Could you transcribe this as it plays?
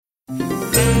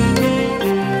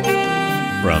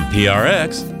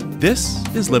PRX, this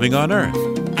is Living on Earth.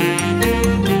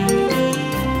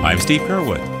 I'm Steve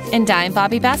Curwood. And I'm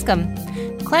Bobby Bascom.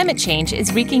 Climate change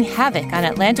is wreaking havoc on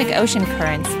Atlantic Ocean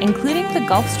currents, including the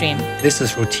Gulf Stream. This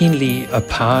is routinely a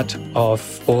part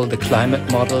of all the climate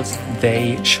models.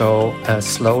 They show a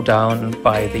slowdown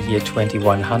by the year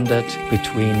 2100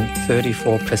 between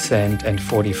 34% and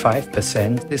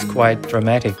 45%. This is quite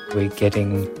dramatic. We're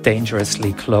getting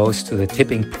dangerously close to the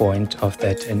tipping point of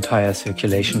that entire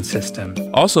circulation system.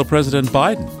 Also, President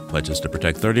Biden pledges to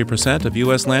protect 30% of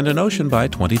U.S. land and ocean by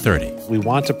 2030. We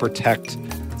want to protect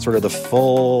sort of the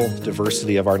full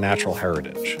diversity of our natural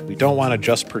heritage. We don't want to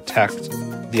just protect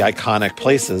the iconic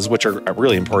places, which are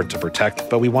really important to protect,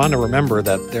 but we want to remember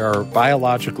that there are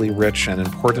biologically rich and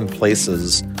important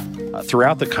places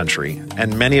throughout the country,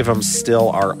 and many of them still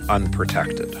are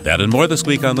unprotected. That and more this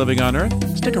week on Living on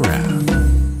Earth. Stick around.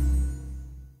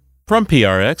 From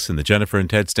PRX in the Jennifer and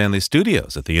Ted Stanley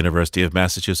studios at the University of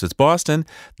Massachusetts, Boston,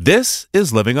 this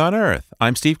is Living on Earth.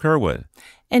 I'm Steve Curwood.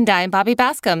 And I'm Bobby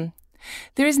Bascom.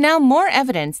 There is now more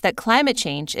evidence that climate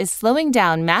change is slowing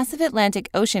down massive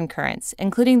Atlantic Ocean currents,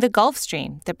 including the Gulf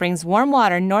Stream that brings warm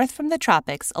water north from the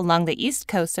tropics along the east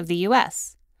coast of the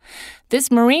U.S. This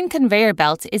marine conveyor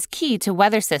belt is key to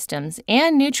weather systems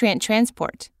and nutrient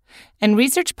transport. And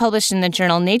research published in the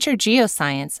journal Nature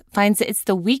Geoscience finds it's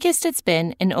the weakest it's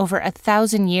been in over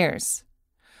 1,000 years.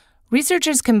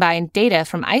 Researchers combined data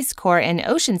from ice core and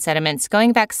ocean sediments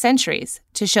going back centuries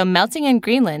to show melting in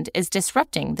Greenland is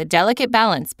disrupting the delicate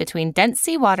balance between dense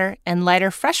seawater and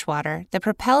lighter freshwater that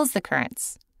propels the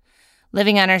currents.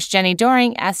 Living on Earth's Jenny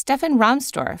Doring asked Stefan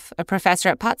Rahmstorf, a professor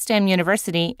at Potsdam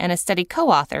University and a study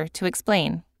co-author, to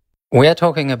explain. We are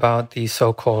talking about the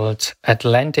so-called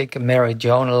Atlantic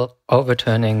meridional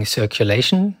overturning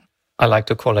circulation. I like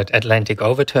to call it Atlantic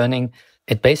overturning.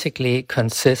 It basically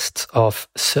consists of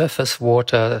surface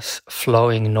waters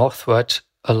flowing northward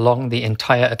along the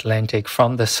entire Atlantic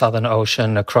from the Southern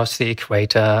Ocean across the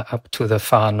equator up to the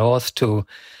far north to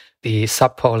the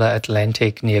subpolar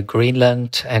Atlantic near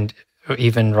Greenland and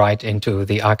even right into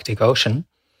the Arctic Ocean.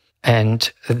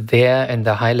 And there in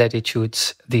the high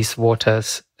latitudes, these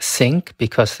waters sink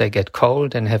because they get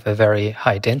cold and have a very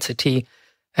high density,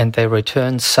 and they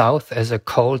return south as a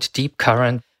cold, deep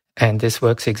current. And this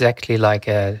works exactly like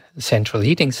a central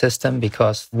heating system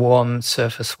because warm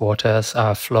surface waters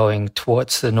are flowing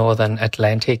towards the northern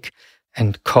Atlantic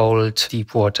and cold,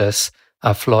 deep waters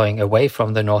are flowing away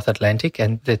from the North Atlantic,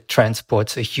 and that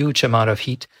transports a huge amount of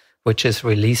heat, which is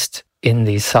released in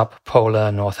the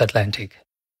subpolar North Atlantic.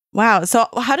 Wow. So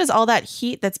how does all that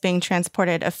heat that's being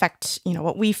transported affect,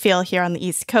 what we feel here on the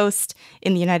East Coast,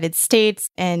 in the United States,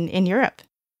 and in Europe?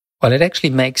 Well, it actually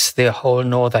makes the whole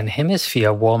northern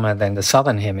hemisphere warmer than the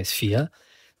southern hemisphere.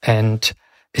 And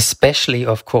especially,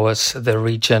 of course, the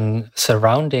region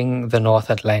surrounding the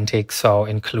North Atlantic, so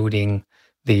including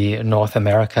the North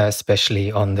America,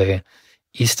 especially on the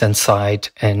eastern side,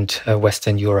 and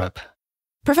Western Europe.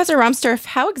 Professor Rahmstorf,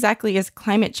 how exactly is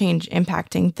climate change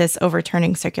impacting this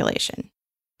overturning circulation?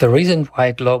 The reason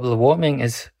why global warming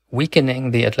is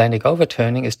weakening the Atlantic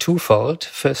overturning is twofold.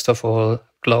 First of all,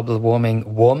 global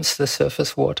warming warms the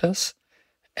surface waters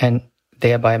and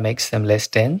thereby makes them less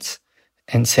dense.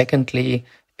 And secondly,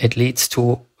 it leads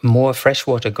to more fresh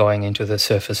water going into the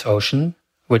surface ocean,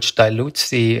 which dilutes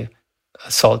the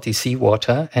salty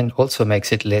seawater and also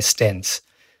makes it less dense.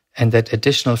 And that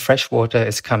additional fresh water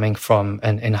is coming from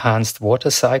an enhanced water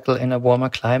cycle in a warmer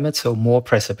climate, so more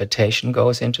precipitation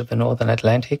goes into the northern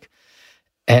Atlantic.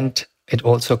 And it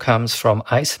also comes from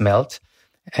ice melt,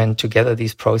 and together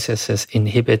these processes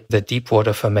inhibit the deep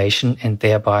water formation and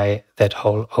thereby that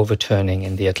whole overturning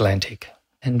in the Atlantic.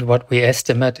 And what we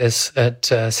estimate is that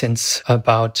since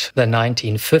about the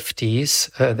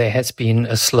 1950s, there has been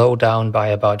a slowdown by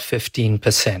about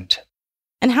 15%.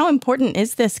 And how important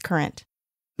is this current?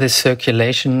 This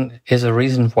circulation is a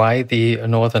reason why the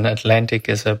northern Atlantic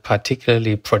is a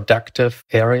particularly productive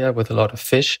area with a lot of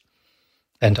fish.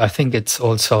 And I think it's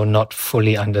also not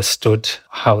fully understood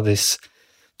how this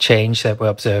change that we're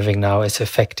observing now is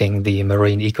affecting the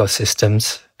marine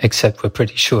ecosystems, except we're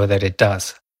pretty sure that it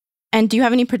does. And do you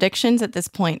have any predictions at this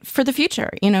point for the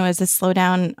future? Is this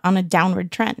slowdown on a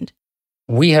downward trend?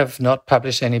 We have not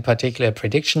published any particular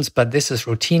predictions, but this is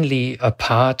routinely a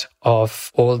part of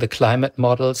all the climate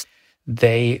models.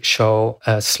 They show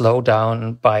a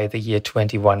slowdown by the year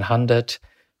 2100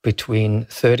 between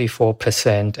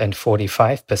 34% and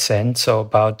 45%, so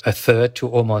about a third to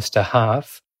almost a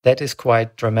half. That is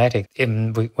quite dramatic.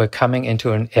 We're coming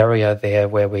into an area there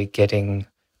where we're getting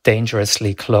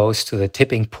dangerously close to the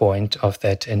tipping point of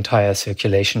that entire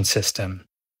circulation system.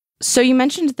 So you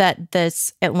mentioned that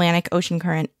this Atlantic Ocean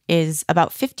current is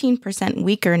about 15%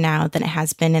 weaker now than it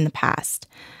has been in the past.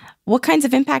 What kinds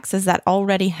of impacts is that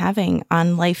already having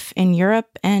on life in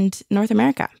Europe and North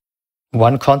America?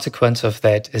 One consequence of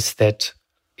that is that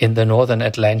in the northern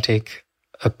Atlantic,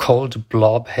 a cold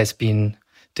blob has been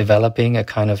developing, a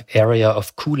kind of area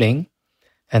of cooling.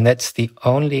 And that's the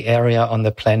only area on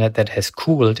the planet that has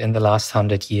cooled in the last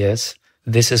 100 years.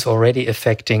 This is already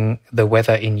affecting the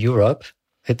weather in Europe.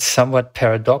 It's somewhat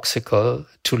paradoxical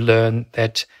to learn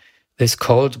that this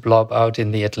cold blob out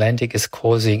in the Atlantic is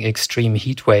causing extreme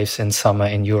heat waves in summer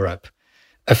in Europe.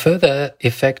 A further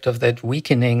effect of that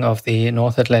weakening of the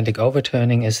North Atlantic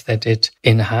overturning is that it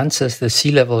enhances the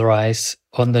sea level rise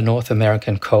on the North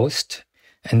American coast.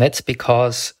 And that's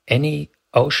because any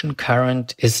ocean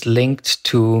current is linked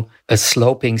to a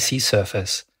sloping sea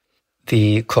surface.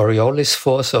 The Coriolis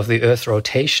force of the Earth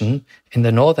rotation in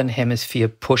the northern hemisphere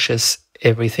pushes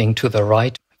everything to the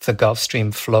right. The Gulf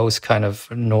Stream flows kind of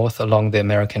north along the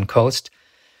American coast.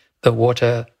 The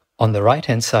water on the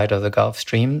right-hand side of the Gulf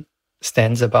Stream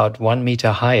stands about 1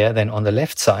 meter higher than on the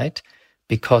left side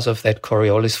because of that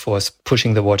Coriolis force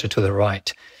pushing the water to the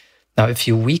right. Now, if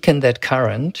you weaken that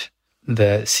current,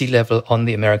 the sea level on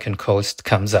the American coast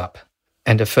comes up.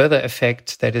 And a further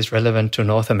effect that is relevant to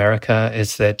North America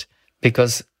is that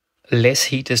because less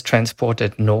heat is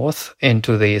transported north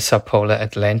into the subpolar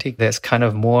Atlantic, there's kind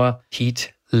of more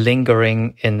heat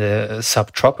lingering in the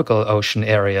subtropical ocean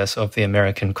areas of the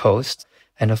American coast.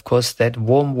 And of course, that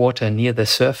warm water near the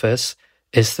surface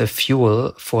is the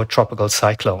fuel for tropical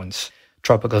cyclones.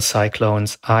 Tropical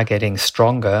cyclones are getting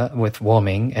stronger with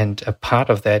warming, and a part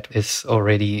of that is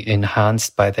already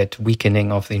enhanced by that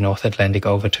weakening of the North Atlantic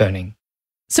overturning.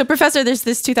 So, Professor, there's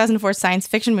this 2004 science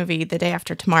fiction movie, The Day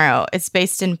After Tomorrow. It's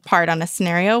based in part on a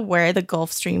scenario where the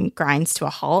Gulf Stream grinds to a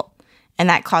halt, and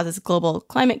that causes global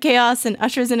climate chaos and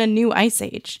ushers in a new ice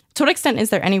age. To what extent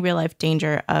is there any real-life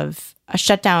danger of a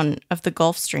shutdown of the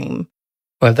Gulf Stream?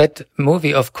 Well, that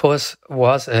movie, of course,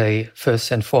 was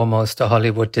first and foremost a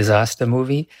Hollywood disaster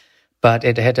movie, but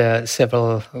it had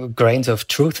several grains of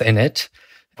truth in it.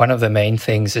 One of the main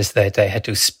things is that they had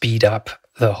to speed up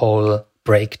the whole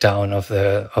breakdown of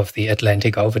the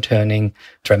Atlantic overturning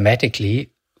dramatically.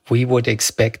 We would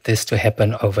expect this to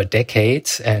happen over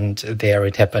decades, and there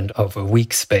it happened over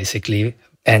weeks, basically.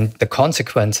 And the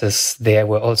consequences there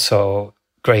were also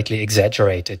greatly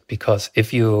exaggerated, because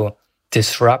if you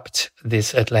disrupt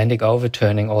this Atlantic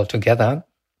overturning altogether,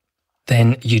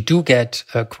 then you do get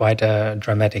quite a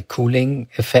dramatic cooling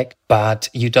effect, but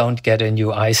you don't get a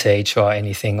new ice age or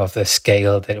anything of the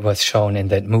scale that was shown in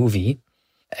that movie.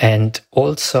 And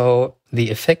also the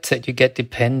effects that you get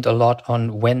depend a lot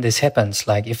on when this happens.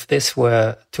 Like if this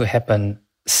were to happen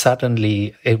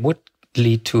suddenly, it would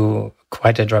lead to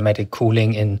quite a dramatic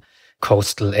cooling in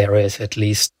coastal areas at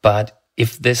least. But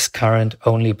if this current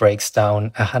only breaks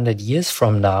down 100 years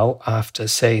from now, after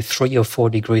say 3 or 4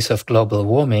 degrees of global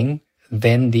warming,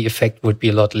 then the effect would be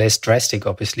a lot less drastic,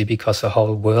 obviously, because the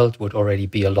whole world would already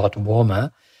be a lot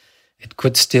warmer. It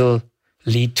could still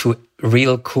lead to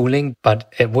real cooling,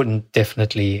 but it wouldn't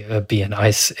definitely be an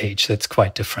ice age. That's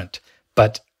quite different.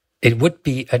 But it would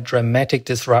be a dramatic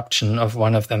disruption of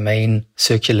one of the main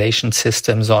circulation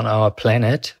systems on our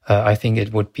planet. I think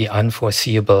it would be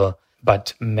unforeseeable,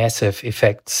 but massive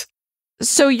effects.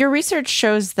 So your research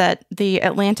shows that the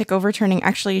Atlantic overturning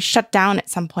actually shut down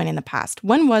at some point in the past.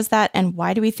 When was that, and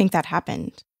why do we think that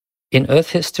happened? In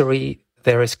Earth history,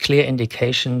 there is clear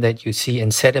indication that you see in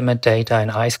sediment data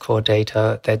and ice core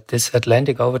data that this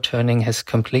Atlantic overturning has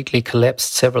completely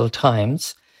collapsed several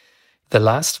times. The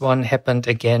last one happened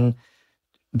again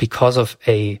because of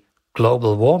a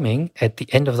global warming at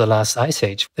the end of the last ice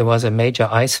age. There was a major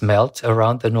ice melt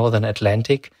around the northern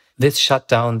Atlantic. This shut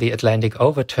down the Atlantic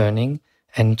overturning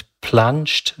and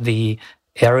plunged the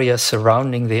area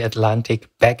surrounding the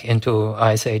Atlantic back into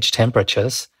ice age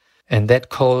temperatures. And that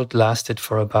cold lasted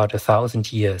for about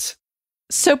 1,000 years.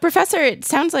 So, Professor, it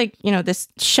sounds like, this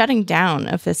shutting down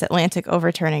of this Atlantic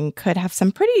overturning could have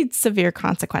some pretty severe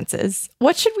consequences.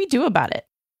 What should we do about it?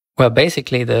 Well,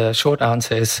 basically, the short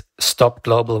answer is stop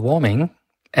global warming.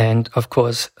 And of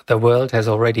course, the world has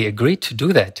already agreed to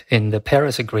do that in the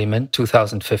Paris Agreement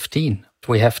 2015.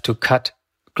 We have to cut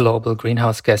global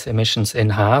greenhouse gas emissions in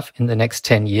half in the next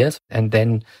 10 years and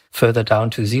then further down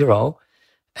to zero.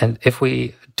 And if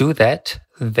we do that,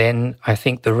 then I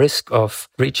think the risk of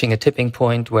reaching a tipping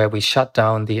point where we shut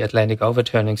down the Atlantic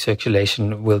overturning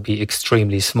circulation will be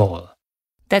extremely small.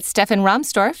 That's Stefan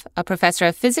Rahmstorf, a professor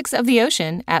of physics of the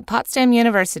ocean at Potsdam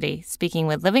University, speaking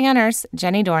with Living on Earth's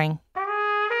Jenny Doering.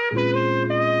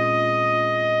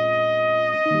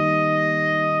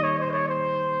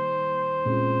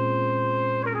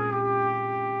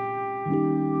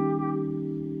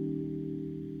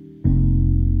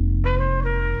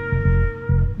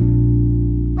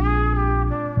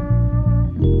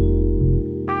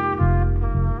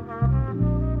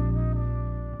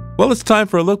 Well, it's time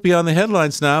for a look beyond the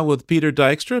headlines now with Peter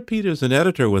Dykstra. Peter's an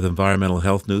editor with Environmental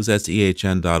Health News. That's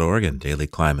ehn.org and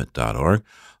dailyclimate.org.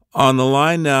 On the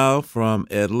line now from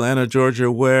Atlanta,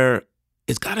 Georgia, where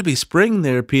it's got to be spring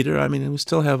there, Peter. I mean, we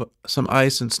still have some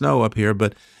ice and snow up here,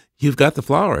 but you've got the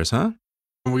flowers, huh?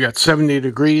 We got 70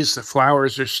 degrees. The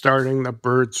flowers are starting. The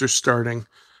birds are starting.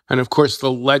 And of course,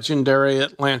 the legendary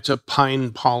Atlanta pine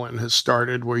pollen has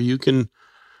started, where you can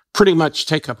pretty much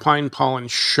take a pine pollen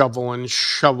shovel and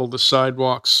shovel the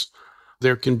sidewalks.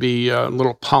 There can be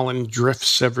little pollen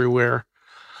drifts everywhere.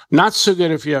 Not so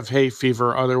good if you have hay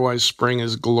fever. Otherwise, spring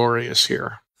is glorious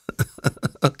here.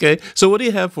 Okay. So what do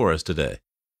you have for us today?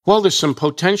 Well, there's some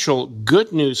potential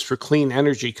good news for clean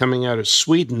energy coming out of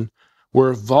Sweden,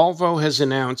 where Volvo has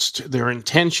announced their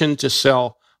intention to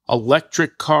sell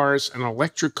electric cars and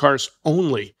electric cars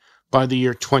only by the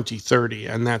year 2030.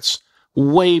 And that's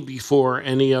way before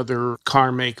any other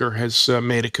car maker has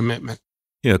made a commitment.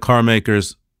 Yeah, car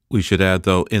makers, we should add,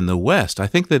 though, in the West. I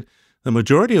think that the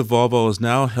majority of Volvo is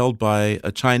now held by a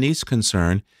Chinese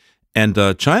concern, and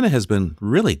China has been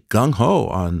really gung-ho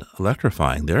on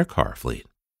electrifying their car fleet.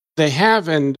 They have,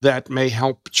 and that may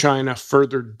help China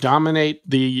further dominate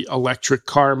the electric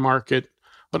car market.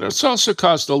 But it's also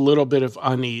caused a little bit of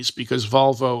unease because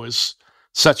Volvo is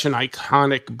such an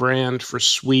iconic brand for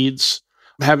Swedes.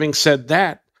 Having said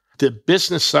that, the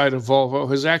business side of Volvo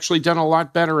has actually done a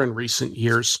lot better in recent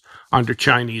years under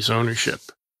Chinese ownership.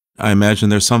 I imagine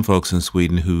there's some folks in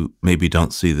Sweden who maybe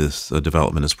don't see this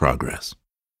development as progress.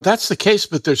 That's the case,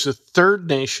 but there's a third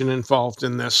nation involved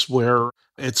in this where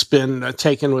it's been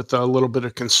taken with a little bit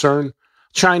of concern.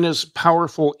 China's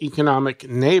powerful economic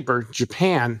neighbor,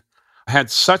 Japan, had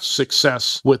such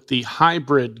success with the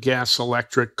hybrid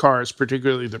gas-electric cars,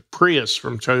 particularly the Prius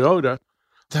from Toyota,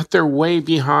 that they're way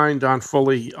behind on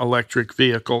fully electric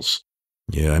vehicles.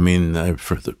 Yeah, I mean,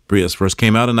 the Prius first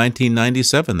came out in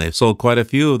 1997. They've sold quite a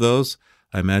few of those.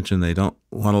 I imagine they don't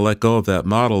want to let go of that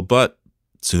model, but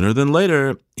sooner than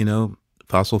later,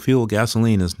 fossil fuel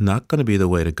gasoline is not going to be the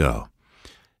way to go.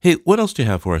 Hey, what else do you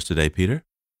have for us today, Peter?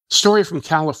 Story from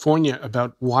California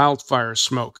about wildfire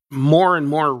smoke, more and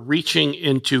more reaching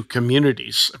into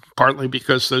communities, partly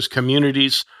because those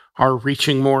communities are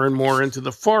reaching more and more into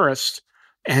the forest,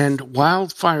 and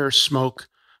wildfire smoke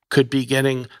could be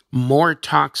getting more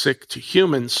toxic to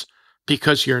humans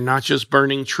because you're not just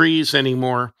burning trees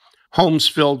anymore, homes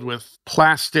filled with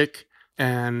plastic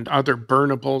and other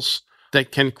burnables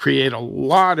that can create a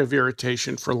lot of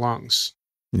irritation for lungs.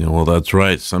 Well, that's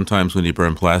right. Sometimes when you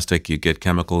burn plastic, you get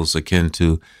chemicals akin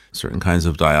to certain kinds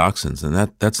of dioxins,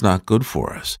 and that's not good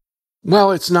for us.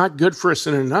 Well, it's not good for us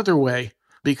in another way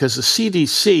because the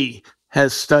CDC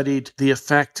has studied the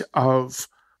effect of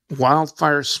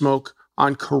wildfire smoke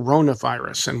on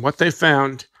coronavirus. And what they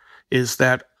found is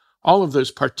that all of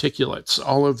those particulates,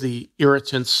 all of the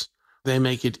irritants, they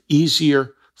make it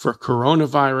easier for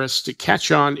coronavirus to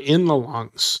catch on in the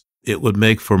lungs. It would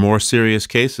make for more serious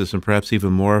cases and perhaps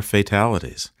even more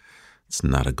fatalities. It's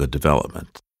not a good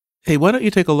development. Hey, why don't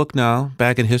you take a look now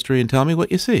back in history and tell me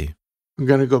what you see? I'm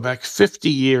going to go back 50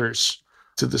 years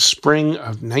to the spring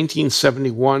of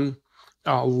 1971.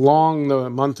 Along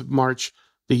the month of March,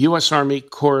 the U.S. Army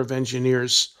Corps of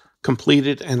Engineers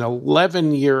completed an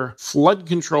 11-year flood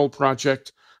control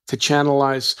project to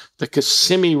channelize the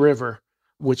Kissimmee River,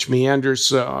 which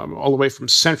meanders all the way from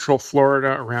central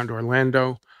Florida around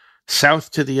Orlando, south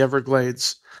to the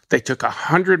Everglades. They took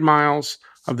 100 miles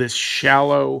of this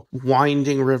shallow,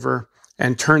 winding river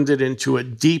and turned it into a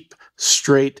deep,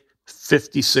 straight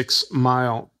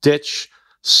 56-mile ditch,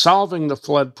 solving the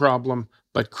flood problem,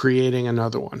 but creating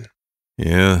another one.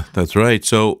 Yeah, that's right.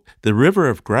 So the River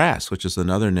of Grass, which is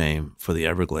another name for the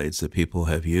Everglades that people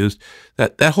have used,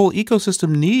 that whole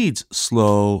ecosystem needs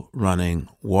slow-running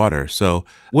water. So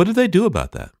what did they do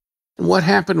about that? What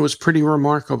happened was pretty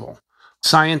remarkable.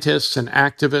 Scientists and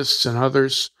activists and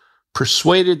others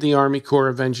persuaded the Army Corps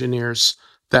of Engineers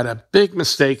that a big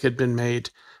mistake had been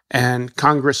made, and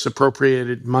Congress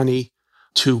appropriated money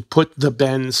to put the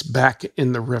bends back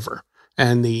in the river.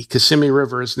 And the Kissimmee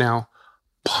River is now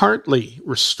partly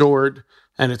restored,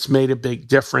 and it's made a big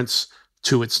difference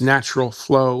to its natural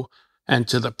flow and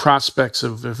to the prospects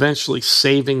of eventually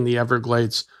saving the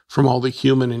Everglades from all the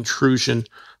human intrusion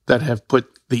that have put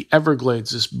the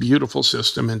Everglades, this beautiful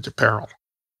system, into peril.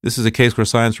 This is a case where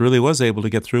science really was able to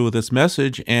get through with its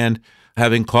message, and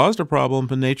having caused a problem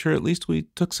in nature, at least we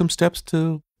took some steps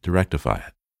to rectify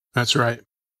it. That's right.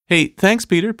 Hey, thanks,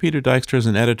 Peter. Peter Dykstra is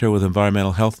an editor with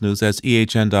Environmental Health News. That's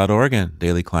ehn.org and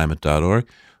dailyclimate.org.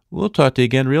 We'll talk to you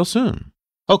again real soon.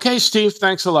 Okay, Steve,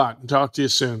 thanks a lot. Talk to you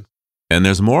soon. And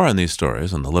there's more on these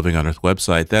stories on the Living on Earth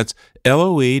website. That's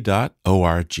loe.org.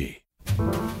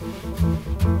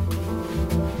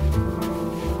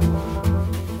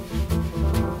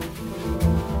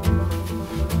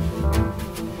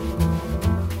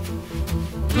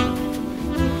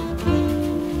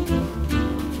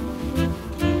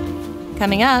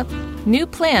 Coming up, new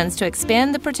plans to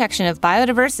expand the protection of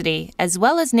biodiversity as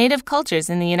well as native cultures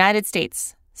in the United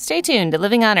States. Stay tuned to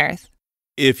Living on Earth.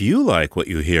 If you like what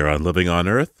you hear on Living on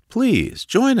Earth, please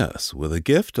join us with a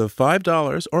gift of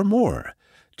 $5 or more.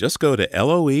 Just go to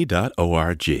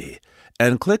loe.org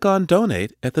and click on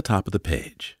Donate at the top of the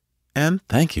page. And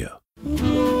thank you.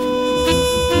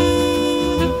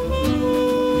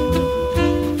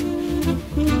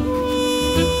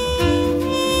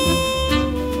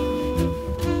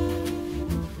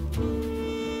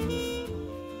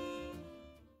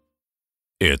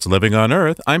 It's Living on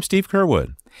Earth. I'm Steve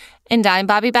Curwood. And I'm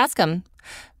Bobby Bascom.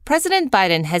 President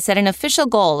Biden has set an official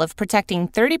goal of protecting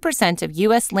 30% of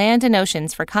U.S. land and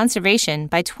oceans for conservation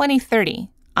by 2030,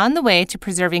 on the way to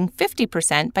preserving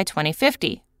 50% by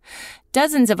 2050.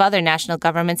 Dozens of other national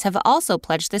governments have also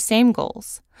pledged the same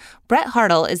goals. Brett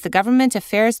Hartle is the Government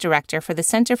Affairs Director for the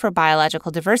Center for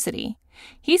Biological Diversity.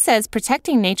 He says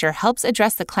protecting nature helps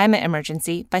address the climate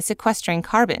emergency by sequestering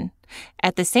carbon.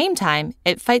 At the same time,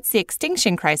 it fights the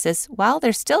extinction crisis while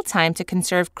there's still time to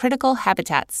conserve critical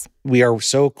habitats. We are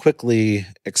so quickly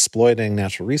exploiting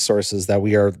natural resources that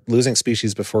we are losing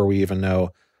species before we even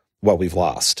know what we've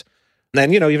lost.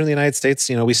 And, even in the United States,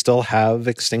 we still have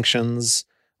extinctions.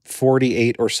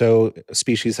 48 or so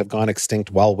species have gone extinct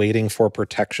while waiting for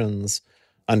protections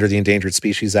under the Endangered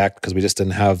Species Act because we just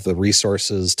didn't have the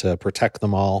resources to protect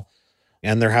them all.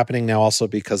 And they're happening now also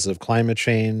because of climate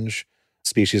change.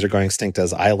 Species are going extinct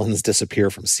as islands disappear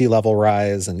from sea level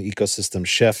rise and ecosystems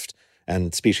shift,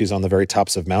 and species on the very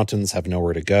tops of mountains have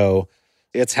nowhere to go.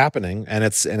 It's happening, and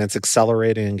it's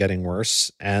accelerating and getting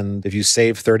worse. And if you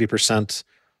save 30%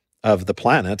 of the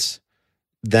planet,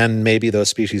 then maybe those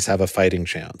species have a fighting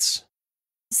chance.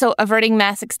 So averting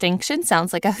mass extinction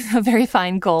sounds like a very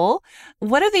fine goal.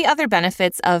 What are the other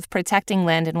benefits of protecting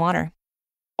land and water?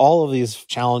 All of these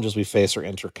challenges we face are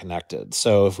interconnected.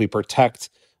 So if we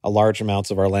protect a large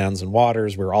amounts of our lands and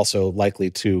waters, we're also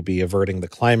likely to be averting the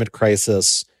climate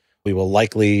crisis. We will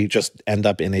likely just end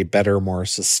up in a better, more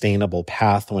sustainable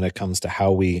path when it comes to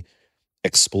how we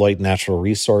exploit natural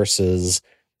resources.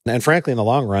 And frankly, in the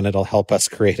long run, it'll help us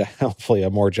create hopefully a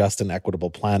more just and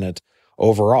equitable planet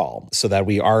overall, so that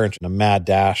we aren't in a mad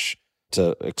dash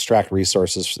to extract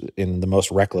resources in the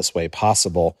most reckless way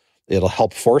possible. It'll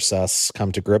help force us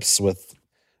come to grips with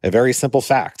a very simple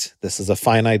fact. This is a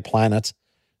finite planet,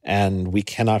 and we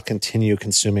cannot continue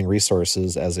consuming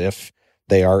resources as if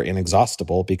they are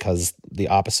inexhaustible, because the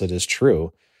opposite is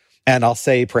true. And I'll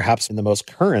say perhaps in the most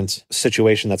current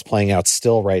situation that's playing out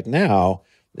still right now,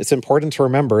 it's important to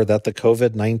remember that the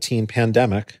COVID-19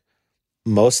 pandemic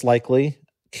most likely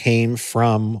came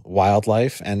from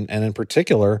wildlife, and in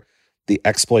particular, the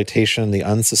exploitation, the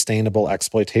unsustainable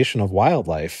exploitation of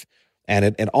wildlife. And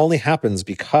it only happens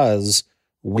because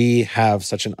we have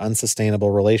such an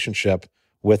unsustainable relationship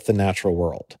with the natural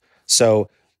world. So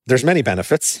there's many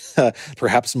benefits.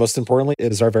 Perhaps most importantly,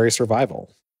 it is our very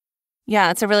survival. Yeah,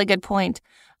 that's a really good point.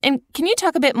 And can you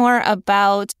talk a bit more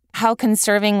about how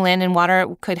conserving land and water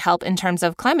could help in terms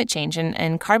of climate change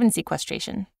and carbon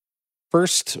sequestration?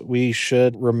 First, we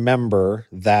should remember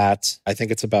that I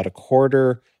think it's about a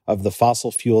quarter of the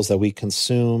fossil fuels that we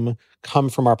consume come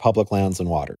from our public lands and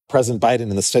water. President Biden,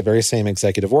 in the very same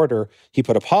executive order, he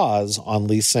put a pause on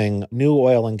leasing new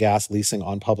oil and gas leasing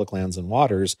on public lands and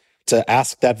waters to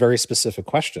ask that very specific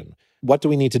question. What do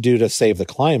we need to do to save the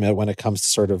climate when it comes to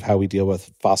sort of how we deal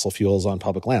with fossil fuels on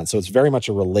public lands? So it's very much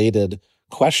a related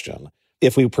question.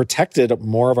 If we protected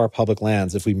more of our public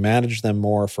lands, if we managed them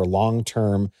more for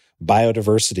long-term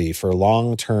biodiversity, for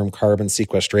long-term carbon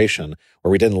sequestration,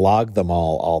 where we didn't log them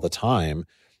all the time,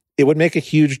 it would make a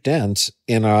huge dent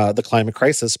in the climate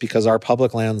crisis, because our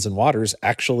public lands and waters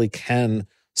actually can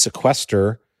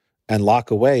sequester and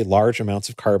lock away large amounts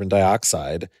of carbon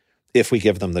dioxide if we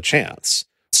give them the chance.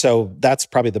 So that's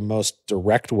probably the most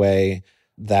direct way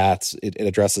that it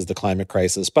addresses the climate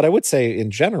crisis. But I would say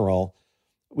in general,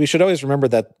 we should always remember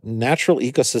that natural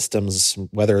ecosystems,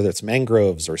 whether it's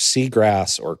mangroves or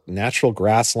seagrass or natural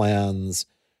grasslands,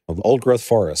 old growth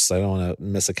forests, I don't want to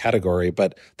miss a category,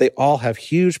 but they all have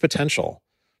huge potential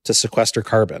to sequester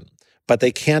carbon, but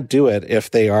they can't do it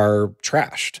if they are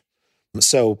trashed.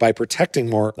 So by protecting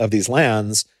more of these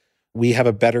lands, we have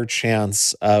a better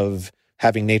chance of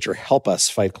having nature help us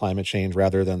fight climate change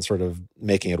rather than sort of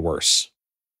making it worse.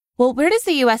 Well, where does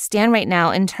the U.S. stand right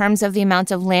now in terms of the amount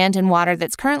of land and water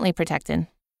that's currently protected?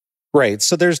 Right.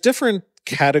 So there's different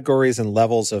categories and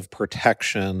levels of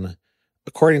protection.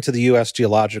 According to the U.S.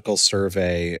 Geological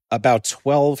Survey, about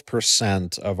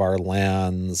 12% of our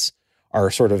lands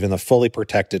are sort of in the fully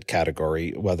protected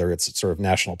category, whether it's sort of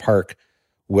national park,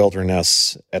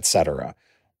 wilderness, et cetera.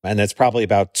 And it's probably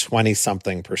about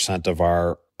 20-something percent of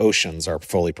our oceans are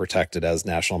fully protected as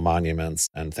national monuments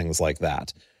and things like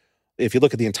that. If you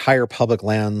look at the entire public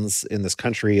lands in this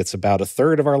country, it's about a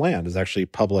third of our land is actually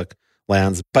public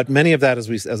lands. But many of that,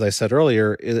 as I said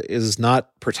earlier, is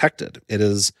not protected. It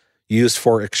is used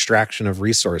for extraction of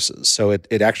resources. So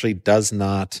it actually does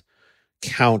not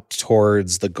count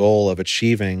towards the goal of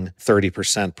achieving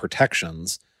 30%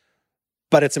 protections.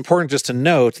 But it's important just to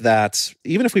note that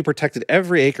even if we protected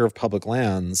every acre of public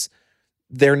lands,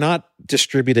 they're not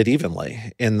distributed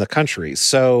evenly in the country.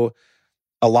 So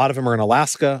a lot of them are in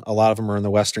Alaska, a lot of them are in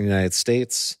the Western United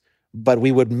States, but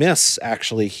we would miss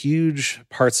actually huge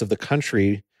parts of the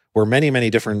country where many,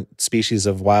 many different species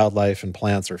of wildlife and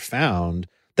plants are found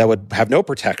that would have no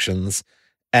protections,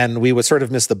 and we would sort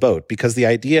of miss the boat because the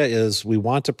idea is we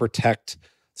want to protect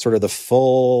sort of the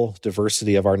full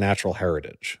diversity of our natural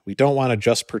heritage. We don't want to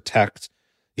just protect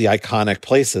the iconic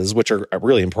places, which are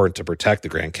really important to protect: the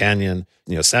Grand Canyon,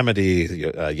 Yosemite,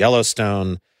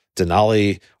 Yellowstone,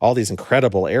 Denali, all these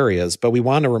incredible areas. But we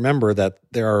want to remember that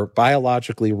there are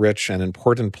biologically rich and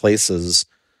important places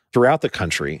throughout the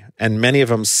country, and many of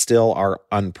them still are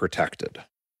unprotected.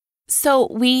 So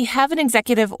we have an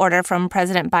executive order from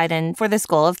President Biden for this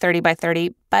goal of 30 by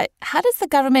 30, but how does the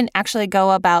government actually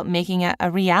go about making it a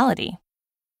reality?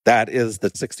 That is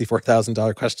the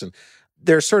 $64,000 question.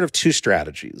 There's sort of two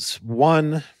strategies.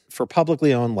 One, for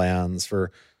publicly owned lands,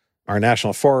 for our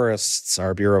national forests,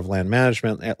 our Bureau of Land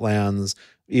Management lands,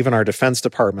 even our Defense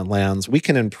Department lands, we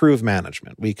can improve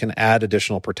management. We can add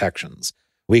additional protections.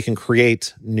 We can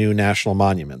create new national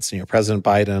monuments. President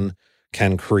Biden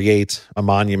can create a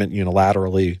monument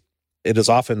unilaterally. It is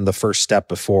often the first step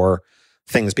before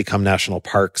things become national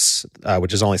parks,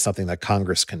 which is only something that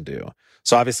Congress can do.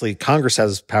 So obviously Congress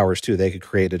has powers too. They could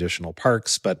create additional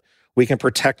parks, but we can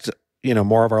protect,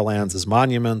 more of our lands as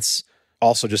monuments,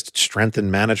 also just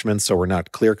strengthen management so we're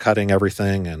not clear-cutting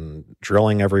everything and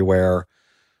drilling everywhere.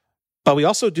 But we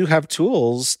also do have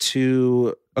tools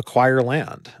to acquire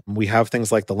land. We have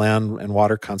things like the Land and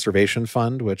Water Conservation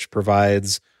Fund, which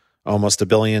provides almost $1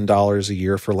 billion a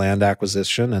year for land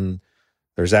acquisition. And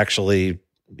there's actually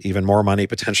even more money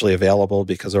potentially available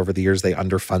because over the years they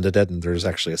underfunded it and there's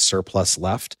actually a surplus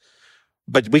left.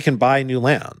 But we can buy new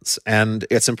lands. And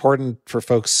it's important for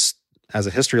folks as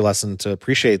a history lesson to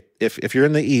appreciate if you're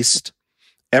in the East,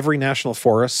 every national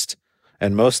forest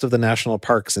and most of the national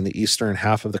parks in the eastern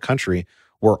half of the country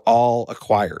were all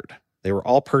acquired. They were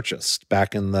all purchased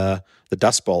back in the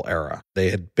Dust Bowl era. They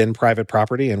had been private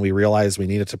property, and we realized we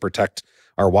needed to protect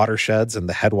our watersheds and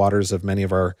the headwaters of many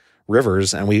of our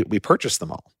rivers, and we purchased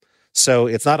them all. So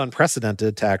it's not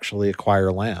unprecedented to actually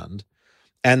acquire land.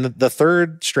 And the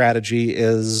third strategy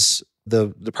is the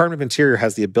Department of Interior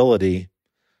has the ability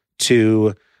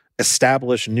to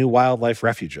establish new wildlife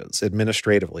refuges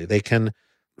administratively. They can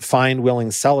find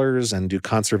willing sellers and do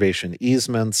conservation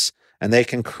easements, and they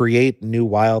can create new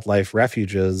wildlife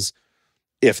refuges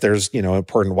if there's,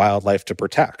 important wildlife to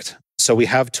protect. So we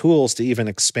have tools to even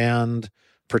expand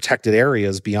protected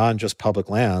areas beyond just public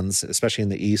lands, especially in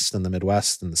the East and the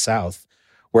Midwest and the South,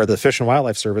 where the Fish and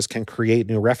Wildlife Service can create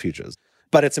new refuges.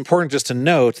 But it's important just to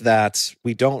note that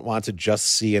we don't want to just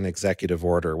see an executive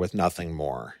order with nothing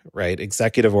more, right?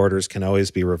 Executive orders can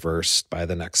always be reversed by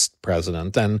the next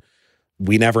president, and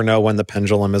we never know when the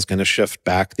pendulum is going to shift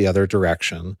back the other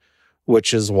direction,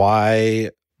 which is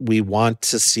why we want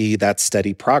to see that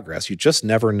steady progress. You just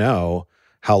never know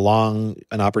how long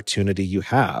an opportunity you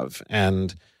have.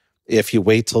 And if you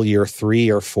wait till year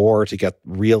 3 or 4 to get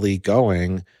really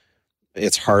going,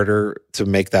 it's harder to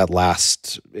make that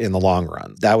last in the long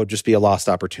run. That would just be a lost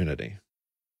opportunity.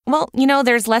 Well,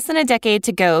 there's less than a decade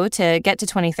to go to get to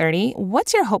 2030.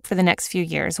 What's your hope for the next few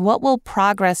years? What will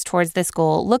progress towards this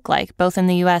goal look like, both in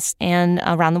the U.S. and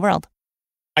around the world?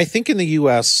 I think in the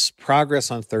U.S.,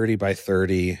 progress on 30 by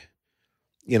 30,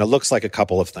 looks like a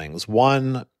couple of things.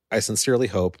 One, I sincerely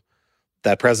hope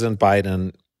that President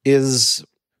Biden is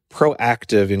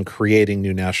proactive in creating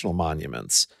new national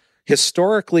monuments.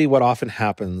 Historically, what often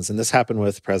happens, and this happened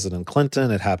with President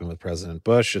Clinton, it happened with President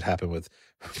Bush, it happened with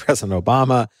President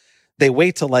Obama, they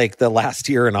wait till like the last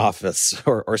year in office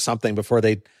or something before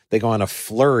they go on a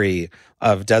flurry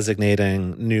of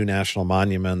designating new national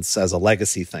monuments as a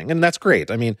legacy thing. And that's great.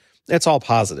 I mean, it's all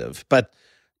positive. But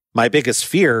My biggest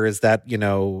fear is that,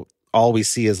 all we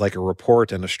see is like a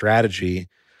report and a strategy,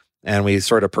 and we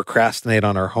sort of procrastinate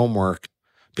on our homework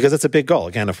because it's a big goal.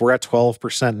 Again, if we're at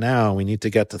 12% now, we need to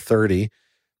get to 30.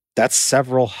 That's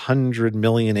several 100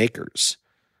 million acres.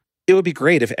 It would be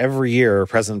great if every year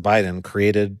President Biden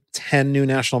created 10 new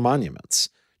national monuments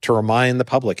to remind the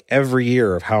public every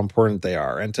year of how important they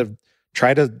are, and to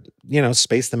try to,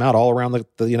 space them out all around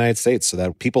the United States so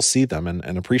that people see them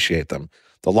and appreciate them.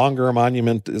 The longer a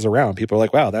monument is around, people are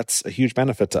like, wow, that's a huge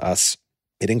benefit to us.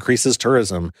 It increases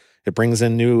tourism. It brings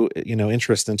in new,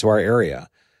 interest into our area.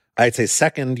 I'd say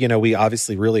second, we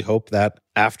obviously really hope that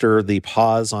after the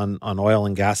pause on oil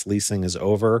and gas leasing is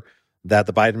over, that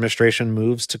the Biden administration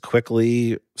moves to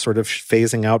quickly sort of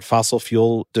phasing out fossil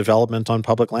fuel development on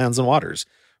public lands and waters.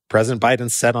 President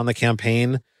Biden said on the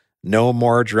campaign, no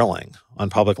more drilling on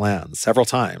public lands several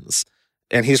times.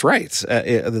 And he's right.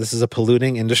 This is a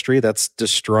polluting industry that's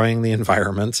destroying the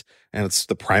environment, and it's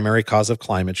the primary cause of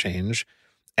climate change.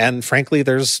 And frankly,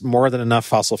 there's more than enough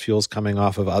fossil fuels coming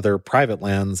off of other private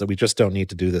lands that we just don't need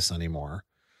to do this anymore.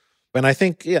 And I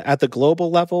think at the global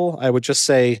level, I would just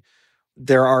say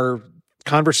there are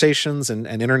conversations and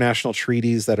international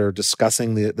treaties that are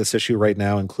discussing this issue right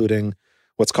now, including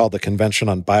what's called the Convention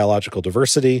on Biological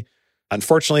Diversity.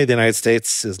 Unfortunately, the United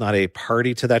States is not a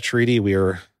party to that treaty. We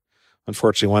are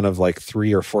unfortunately one of like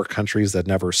 3 or 4 countries that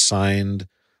never signed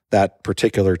that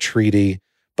particular treaty,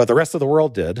 but the rest of the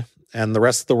world did. And the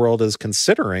rest of the world is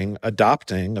considering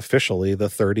adopting officially the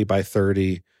 30 by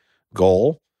 30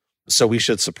 goal. So we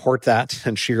should support that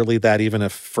and cheerlead that, even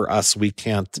if for us, we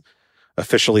can't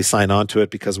officially sign on to it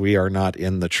because we are not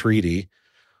in the treaty.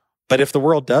 But if the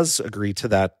world does agree to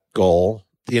that goal,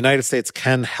 the United States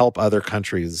can help other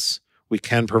countries. We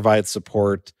can provide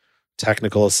support,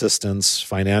 technical assistance,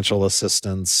 financial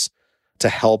assistance to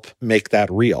help make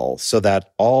that real, so that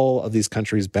all of these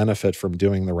countries benefit from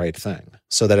doing the right thing,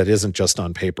 so that it isn't just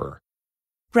on paper.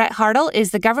 Brett Hartle is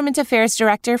the Government Affairs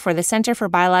Director for the Center for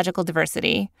Biological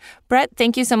Diversity. Brett,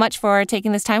 thank you so much for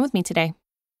taking this time with me today.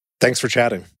 Thanks for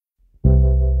chatting.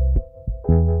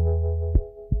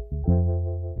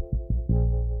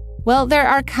 Well, there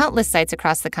are countless sites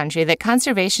across the country that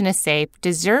conservationists say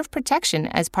deserve protection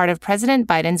as part of President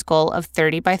Biden's goal of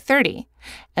 30 by 30.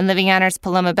 And Living On Earth's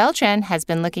Paloma Beltran has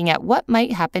been looking at what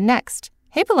might happen next.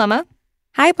 Hey, Paloma.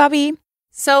 Hi, Bobby.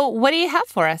 So what do you have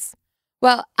for us?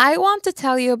 Well, I want to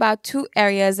tell you about 2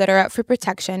 areas that are up for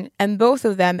protection, and both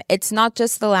of them, it's not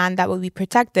just the land that will be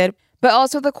protected, but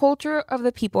also the culture of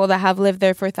the people that have lived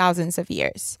there for thousands of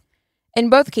years. In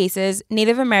both cases,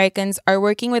 Native Americans are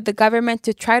working with the government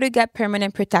to try to get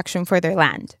permanent protection for their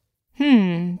land.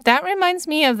 That reminds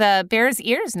me of the Bears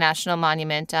Ears National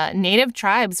Monument. Native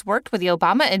tribes worked with the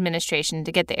Obama administration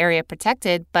to get the area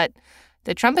protected, but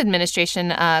the Trump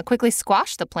administration quickly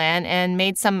squashed the plan and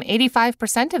made some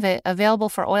 85% of it available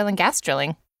for oil and gas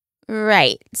drilling.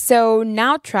 Right. So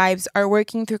now tribes are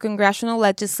working through congressional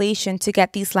legislation to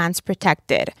get these lands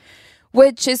protected,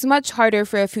 which is much harder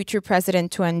for a future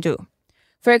president to undo.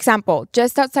 For example,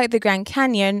 just outside the Grand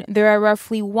Canyon, there are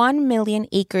roughly 1 million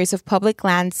acres of public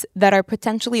lands that are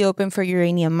potentially open for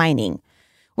uranium mining,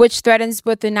 which threatens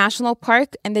both the national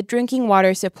park and the drinking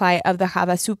water supply of the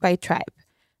Havasupai tribe.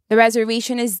 The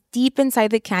reservation is deep inside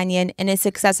the canyon and is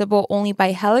accessible only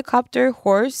by helicopter,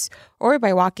 horse, or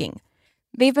by walking.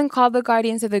 They've been called the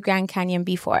guardians of the Grand Canyon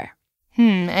before.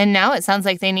 And now it sounds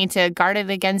like they need to guard it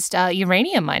against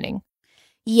uranium mining.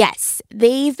 Yes,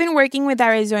 they've been working with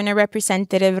Arizona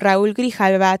Representative Raul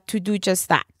Grijalva to do just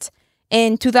that.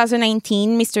 In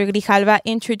 2019, Mr. Grijalva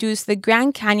introduced the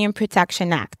Grand Canyon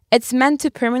Protection Act. It's meant to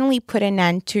permanently put an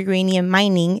end to uranium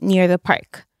mining near the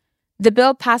park. The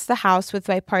bill passed the House with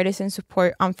bipartisan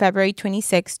support on February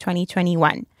 26,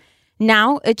 2021.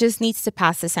 Now it just needs to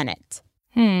pass the Senate.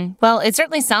 Well, it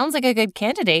certainly sounds like a good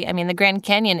candidate. I mean, the Grand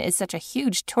Canyon is such a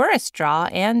huge tourist draw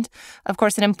and, of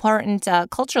course, an important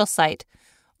cultural site.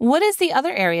 What is the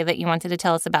other area that you wanted to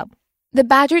tell us about? The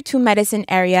Badger 2 Medicine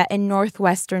area in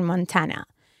northwestern Montana.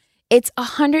 It's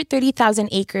 130,000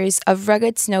 acres of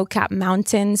rugged snow-capped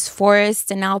mountains,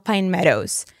 forests, and alpine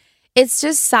meadows. It's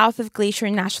just south of Glacier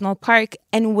National Park,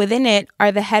 and within it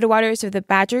are the headwaters of the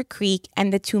Badger Creek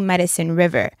and the 2 Medicine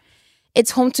River.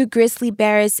 It's home to grizzly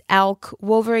bears, elk,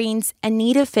 wolverines, and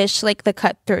native fish like the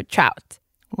cutthroat trout.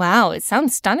 Wow, it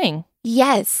sounds stunning.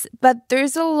 Yes, but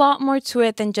there's a lot more to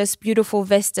it than just beautiful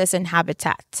vistas and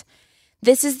habitat.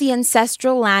 This is the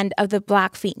ancestral land of the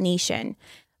Blackfeet Nation.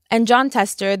 And John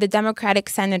Tester, the Democratic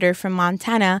senator from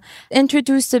Montana,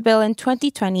 introduced a bill in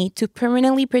 2020 to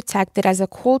permanently protect it as a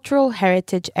cultural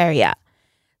heritage area.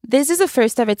 This is the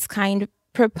first of its kind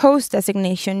proposed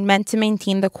designation meant to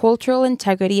maintain the cultural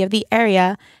integrity of the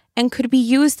area and could be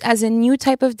used as a new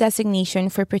type of designation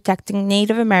for protecting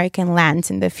Native American lands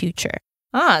in the future.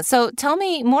 So tell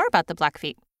me more about the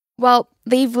Blackfeet. Well,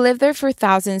 they've lived there for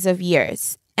thousands of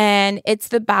years, and it's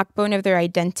the backbone of their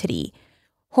identity,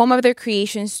 home of their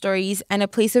creation stories, and a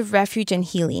place of refuge and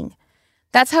healing.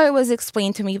 That's how it was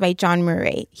explained to me by John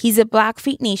Murray. He's a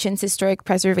Blackfeet Nation's historic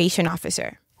preservation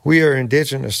officer. We are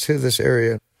indigenous to this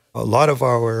area. A lot of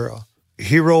our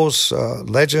heroes,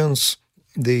 legends,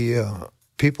 the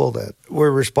people that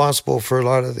were responsible for a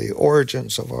lot of the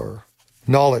origins of our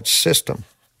knowledge system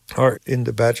are in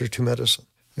the Badger 2 Medicine.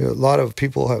 A lot of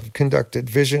people have conducted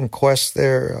vision quests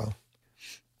there.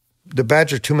 The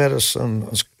Badger 2 Medicine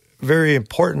is very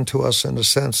important to us in the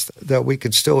sense that we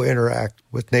could still interact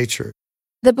with nature.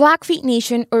 The Blackfeet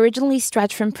Nation originally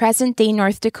stretched from present-day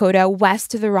North Dakota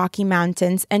west to the Rocky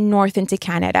Mountains and north into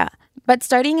Canada. But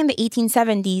starting in the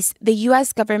 1870s, the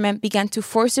U.S. government began to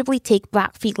forcibly take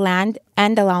Blackfeet land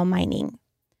and allow mining.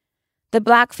 The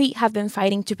Blackfeet have been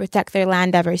fighting to protect their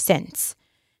land ever since.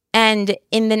 And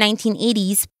in the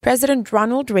 1980s, President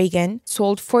Ronald Reagan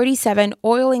sold 47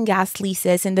 oil and gas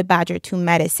leases in the Badger 2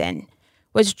 Medicine,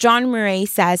 which John Murray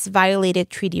says violated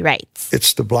treaty rights.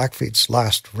 It's the Blackfeet's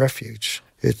last refuge.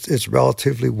 It's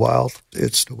relatively wild.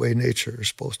 It's the way nature is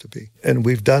supposed to be. And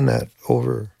we've done that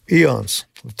over eons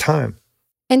of time.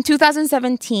 In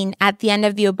 2017, at the end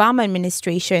of the Obama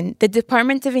administration, the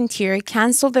Department of Interior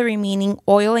canceled the remaining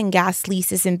oil and gas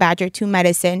leases in Badger 2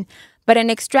 Medicine, but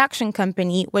an extraction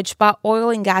company which bought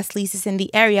oil and gas leases in the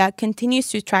area continues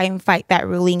to try and fight that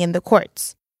ruling in the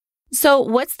courts. So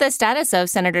what's the status of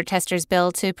Senator Tester's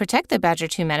bill to protect the Badger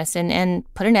 2 Medicine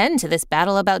and put an end to this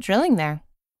battle about drilling there?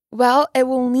 Well, it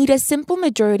will need a simple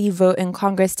majority vote in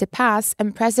Congress to pass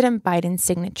and President Biden's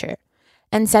signature.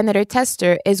 And Senator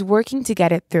Tester is working to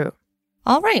get it through.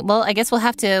 All right. Well, I guess we'll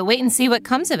have to wait and see what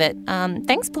comes of it.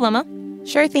 Thanks, Paloma.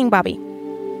 Sure thing, Bobby.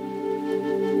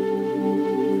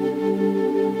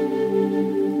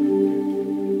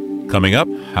 Coming up,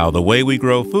 how the way we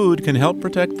grow food can help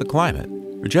protect the climate.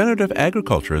 Regenerative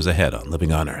agriculture is ahead on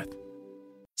Living on Earth.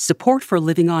 Support for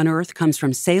Living on Earth comes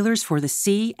from Sailors for the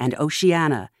Sea and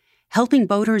Oceana, helping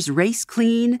boaters race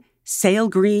clean, sail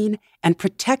green, and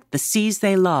protect the seas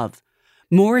they love.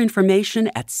 More information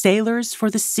at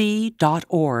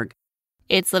sailorsforthesea.org.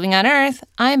 It's Living on Earth.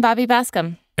 I'm Bobby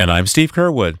Bascom. And I'm Steve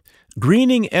Kerwood.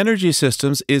 Greening energy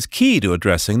systems is key to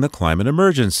addressing the climate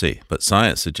emergency, but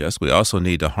science suggests we also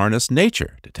need to harness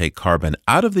nature to take carbon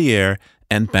out of the air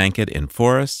and bank it in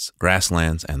forests,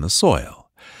 grasslands, and the soil.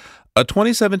 A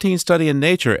 2017 study in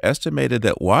Nature estimated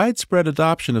that widespread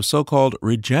adoption of so-called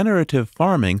regenerative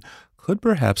farming could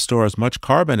perhaps store as much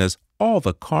carbon as all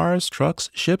the cars, trucks,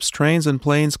 ships, trains, and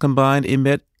planes combined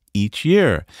emit each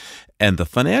year. And the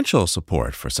financial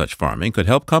support for such farming could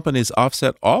help companies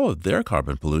offset all of their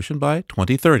carbon pollution by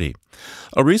 2030.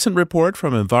 A recent report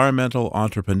from Environmental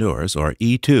Entrepreneurs, or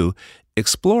E2,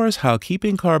 explores how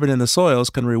keeping carbon in the soils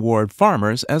can reward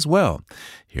farmers as well.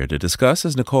 Here to discuss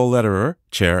is Nicole Lederer,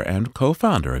 chair and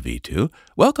co-founder of E2.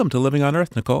 Welcome to Living on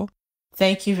Earth, Nicole.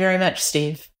 Thank you very much,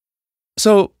 Steve.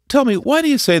 So tell me, why do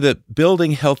you say that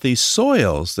building healthy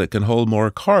soils that can hold more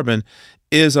carbon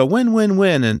is a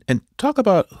win-win-win? And talk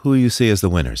about who you see as the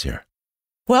winners here.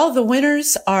 Well, the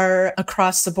winners are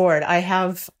across the board. I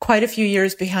have quite a few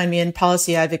years behind me in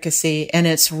policy advocacy, and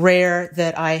it's rare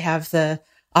that I have the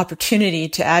opportunity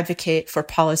to advocate for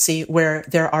policy where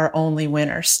there are only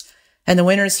winners. And the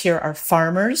winners here are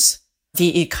farmers,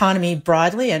 the economy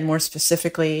broadly, and more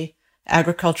specifically,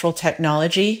 agricultural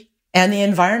technology, and the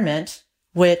environment,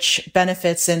 which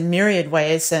benefits in myriad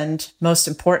ways, and most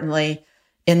importantly,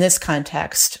 in this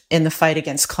context, in the fight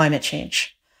against climate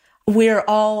change. We're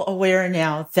all aware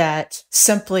now that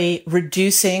simply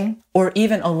reducing or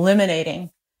even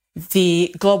eliminating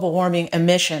the global warming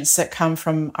emissions that come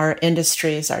from our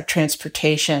industries, our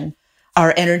transportation,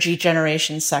 our energy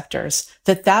generation sectors,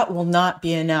 that will not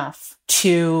be enough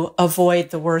to avoid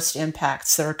the worst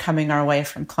impacts that are coming our way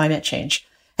from climate change.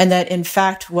 And that, in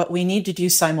fact, what we need to do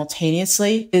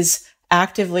simultaneously is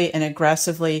actively and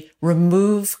aggressively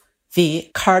remove the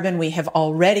carbon we have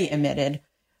already emitted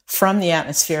from the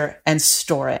atmosphere and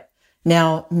store it.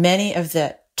 Now, many of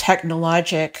the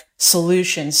technologic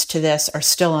solutions to this are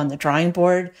still on the drawing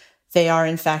board. They are,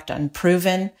 in fact,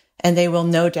 unproven, and they will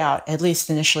no doubt, at least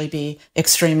initially, be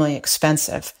extremely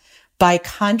expensive. By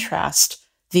contrast,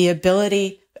 the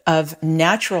ability of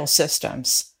natural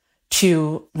systems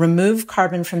to remove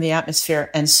carbon from the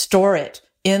atmosphere and store it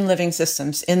in living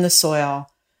systems, in the soil,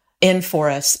 in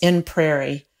forests, in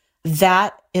prairie,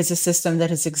 that is a system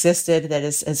that has existed, that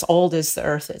is as old as the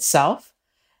earth itself.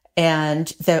 and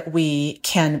that we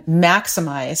can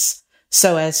maximize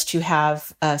so as to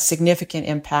have a significant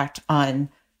impact on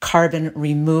carbon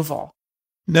removal.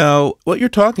 Now, what you're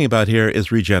talking about here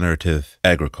is regenerative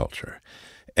agriculture.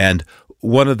 And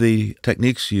one of the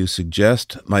techniques you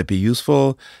suggest might be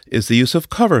useful is the use of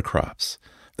cover crops.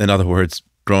 In other words,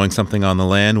 growing something on the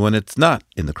land when it's not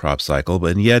in the crop cycle,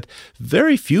 and yet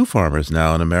very few farmers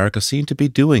now in America seem to be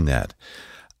doing that.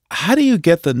 How do you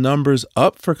get the numbers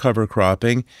up for cover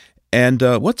cropping, and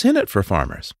what's in it for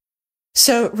farmers?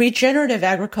 So regenerative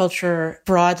agriculture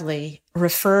broadly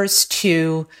refers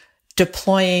to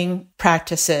deploying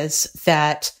practices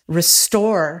that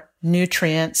restore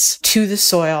nutrients to the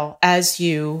soil as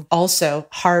you also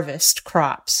harvest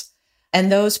crops. And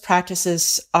those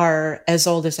practices are as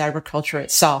old as agriculture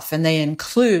itself, and they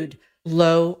include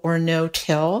low or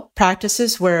no-till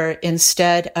practices where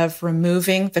instead of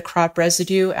removing the crop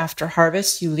residue after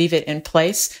harvest, you leave it in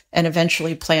place and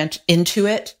eventually plant into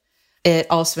it. It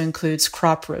also includes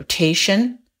crop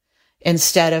rotation.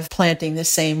 Instead of planting the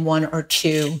same one or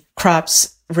two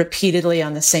crops repeatedly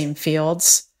on the same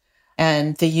fields,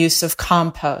 and the use of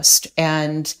compost.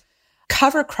 And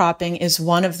cover cropping is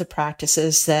one of the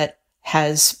practices that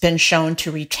has been shown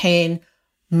to retain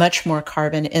much more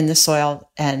carbon in the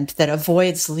soil and that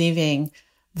avoids leaving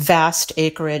vast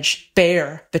acreage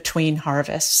bare between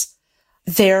harvests.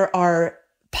 There are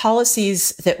policies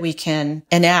that we can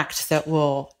enact that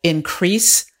will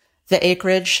increase the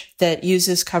acreage that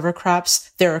uses cover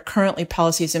crops. There are currently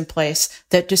policies in place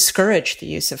that discourage the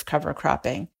use of cover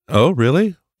cropping. Oh,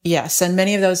 really? Yes, and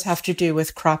many of those have to do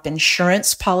with crop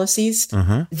insurance policies.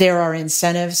 There are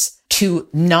incentives to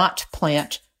not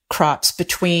plant crops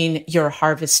between your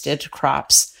harvested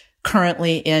crops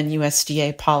currently in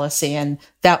USDA policy, and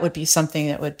that would be something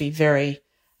that would be very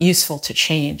useful to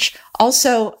change.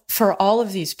 Also, for all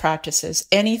of these practices,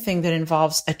 anything that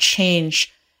involves a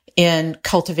change in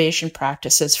cultivation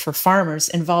practices for farmers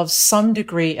involves some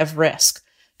degree of risk.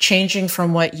 Changing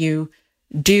from what you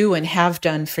do and have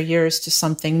done for years to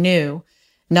something new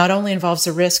not only involves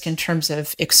a risk in terms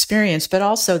of experience, but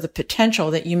also the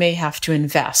potential that you may have to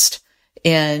invest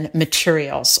in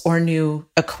materials or new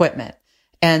equipment.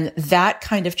 And that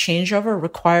kind of changeover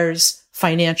requires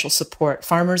financial support.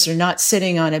 Farmers are not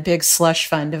sitting on a big slush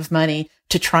fund of money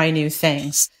to try new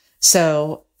things.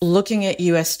 So looking at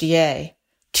USDA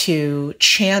to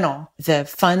channel the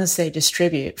funds they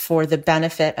distribute for the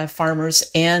benefit of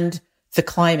farmers and the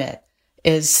climate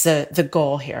is the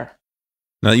goal here.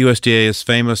 Now, USDA is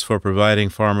famous for providing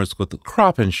farmers with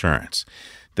crop insurance,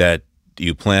 that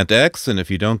you plant X, and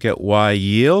if you don't get Y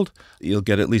yield, you'll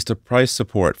get at least a price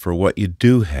support for what you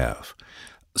do have.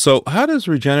 So how does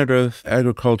regenerative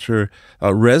agriculture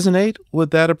resonate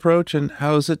with that approach, and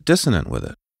how is it dissonant with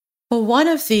it? Well, one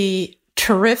of the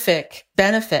terrific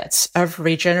benefits of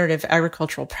regenerative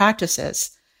agricultural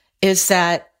practices is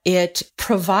that it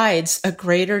provides a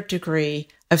greater degree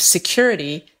of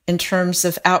security in terms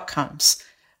of outcomes.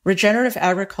 Regenerative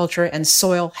agriculture and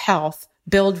soil health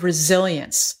build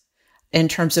resilience in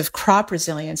terms of crop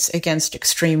resilience against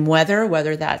extreme weather,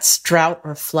 whether that's drought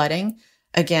or flooding,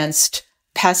 against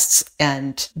pests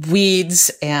and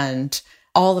weeds and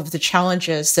all of the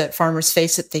challenges that farmers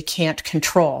face that they can't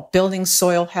control, building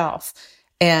soil health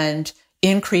and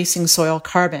increasing soil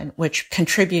carbon, which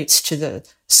contributes to the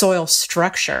soil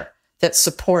structure that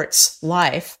supports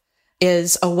life,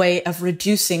 is a way of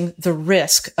reducing the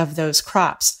risk of those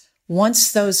crops.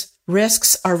 Once those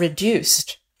risks are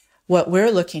reduced, what we're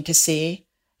looking to see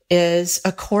is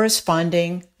a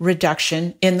corresponding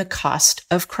reduction in the cost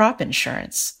of crop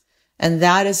insurance. And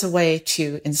that is a way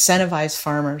to incentivize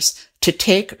farmers to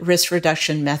take risk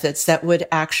reduction methods that would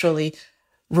actually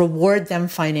reward them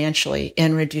financially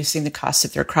in reducing the cost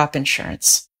of their crop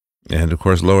insurance. And, of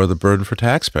course, lower the burden for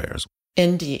taxpayers.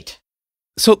 Indeed.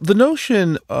 So the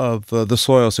notion of the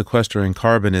soil sequestering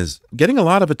carbon is getting a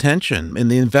lot of attention in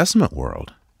the investment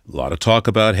world. A lot of talk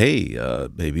about,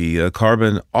 maybe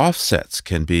carbon offsets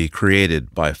can be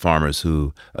created by farmers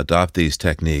who adopt these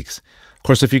techniques. Of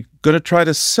course, if you're going to try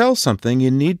to sell something,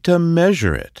 you need to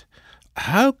measure it.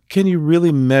 How can you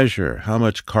really measure how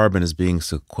much carbon is being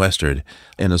sequestered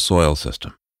in a soil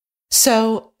system?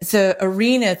 So the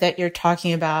arena that you're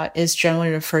talking about is generally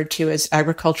referred to as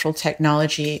agricultural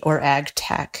technology or ag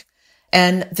tech.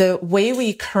 And the way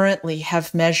we currently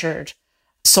have measured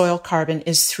soil carbon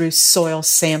is through soil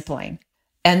sampling.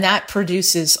 And that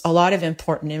produces a lot of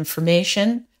important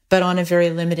information, but on a very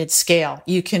limited scale.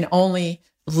 You can only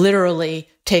literally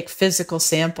take physical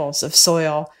samples of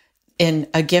soil in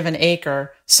a given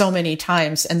acre so many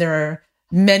times, and there are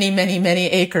many, many, many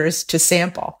acres to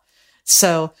sample.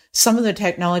 So some of the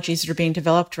technologies that are being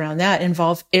developed around that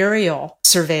involve aerial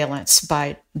surveillance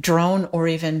by drone or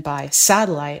even by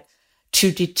satellite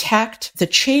to detect the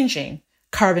changing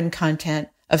carbon content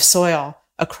of soil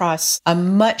across a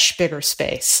much bigger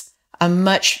space, a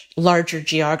much larger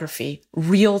geography,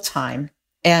 real time,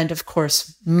 and of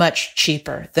course, much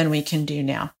cheaper than we can do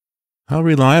now. How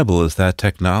reliable is that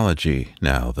technology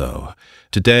now, though?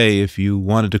 Today, if you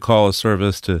wanted to call a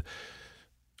service to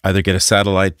either get a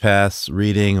satellite pass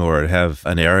reading or have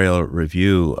an aerial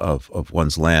review of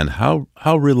one's land, how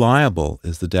reliable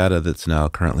is the data that's now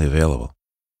currently available?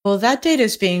 Well, that data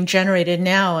is being generated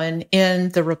now, and in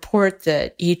the report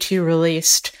that E2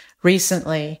 released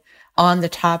recently on the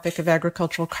topic of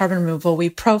agricultural carbon removal, we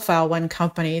profile one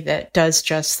company that does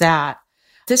just that.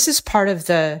 This is part of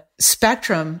the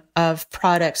spectrum of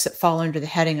products that fall under the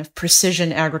heading of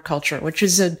precision agriculture, which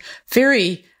is a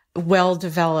very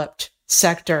well-developed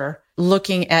sector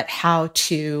looking at how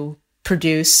to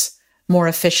produce more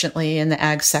efficiently in the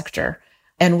ag sector.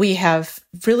 And we have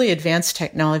really advanced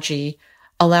technology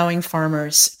allowing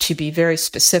farmers to be very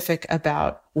specific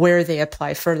about where they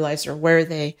apply fertilizer, where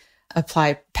they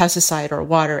apply pesticide or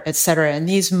water, et cetera. And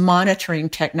these monitoring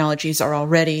technologies are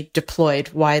already deployed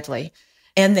widely.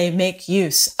 And they make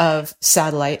use of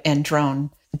satellite and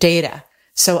drone data.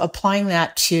 So applying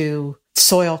that to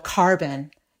soil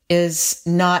carbon is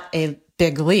not a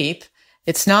big leap.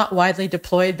 It's not widely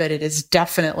deployed, but it is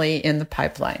definitely in the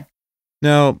pipeline.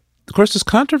 Now, of course, there's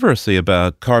controversy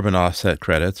about carbon offset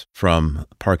credits from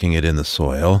parking it in the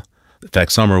soil. In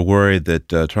fact, some are worried that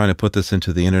trying to put this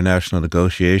into the international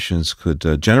negotiations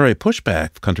could generate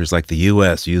pushback. Countries like the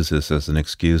U.S. use this as an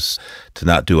excuse to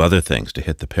not do other things to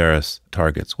hit the Paris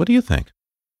targets. What do you think?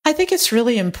 I think it's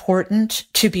really important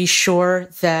to be sure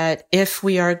that if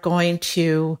we are going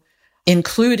to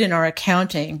include in our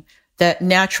accounting that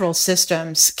natural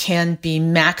systems can be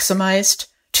maximized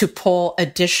to pull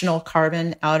additional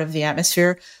carbon out of the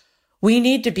atmosphere, we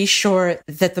need to be sure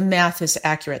that the math is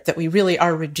accurate, that we really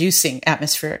are reducing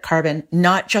atmospheric carbon,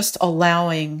 not just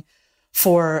allowing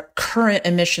for current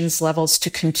emissions levels to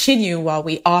continue while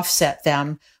we offset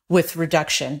them with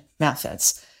reduction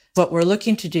methods. What we're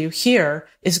looking to do here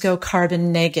is go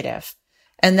carbon negative.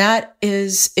 And that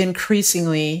is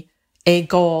increasingly a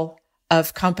goal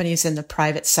of companies in the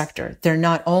private sector. They're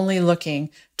not only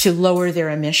looking to lower their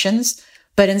emissions,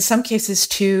 but in some cases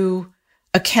to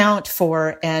account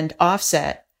for and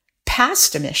offset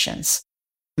past emissions.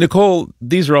 Nicole,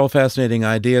 these are all fascinating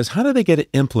ideas. How do they get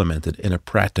implemented in a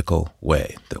practical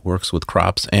way that works with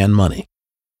crops and money?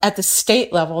 At the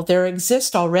state level, there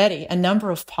exist already a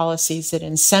number of policies that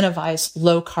incentivize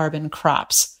low carbon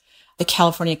crops. The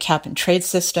California cap and trade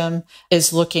system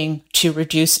is looking to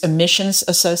reduce emissions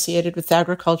associated with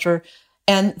agriculture.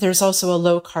 And there's also a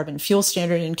low carbon fuel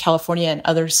standard in California and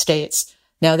other states.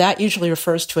 Now, that usually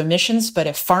refers to emissions, but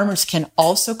if farmers can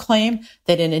also claim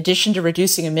that in addition to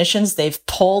reducing emissions, they've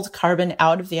pulled carbon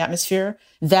out of the atmosphere,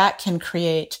 that can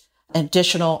create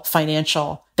additional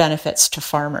financial benefits to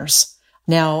farmers.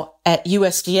 Now, at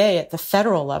USDA, at the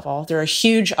federal level, there are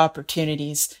huge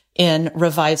opportunities in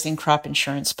revising crop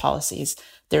insurance policies.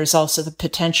 There's also the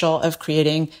potential of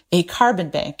creating a carbon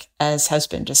bank, as has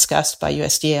been discussed by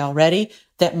USDA already,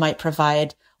 that might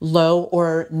provide low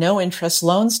or no interest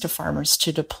loans to farmers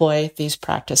to deploy these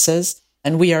practices.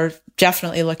 And we are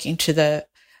definitely looking to the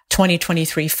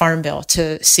 2023 Farm Bill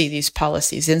to see these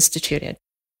policies instituted.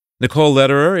 Nicole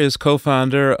Lederer is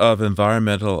co-founder of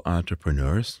Environmental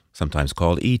Entrepreneurs, sometimes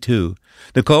called E2.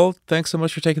 Nicole, thanks so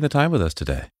much for taking the time with us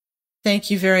today. Thank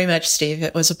you very much, Steve.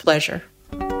 It was a pleasure.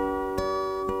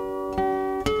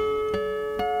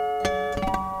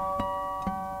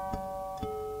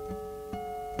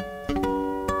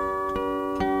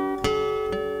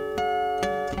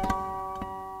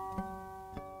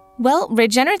 Well,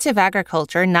 regenerative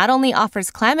agriculture not only offers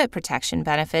climate protection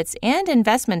benefits and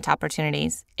investment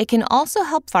opportunities, it can also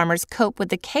help farmers cope with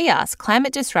the chaos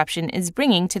climate disruption is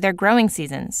bringing to their growing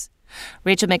seasons.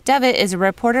 Rachel McDevitt is a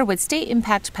reporter with State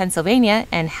Impact Pennsylvania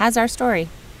and has our story.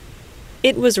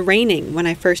 It was raining when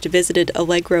I first visited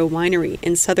Allegro Winery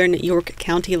in southern York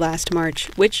County last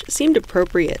March, which seemed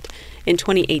appropriate. In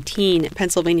 2018,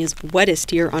 Pennsylvania's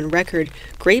wettest year on record,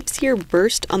 grapes here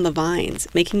burst on the vines,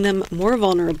 making them more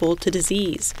vulnerable to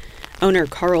disease. Owner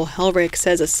Carl Helrick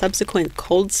says a subsequent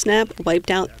cold snap wiped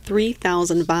out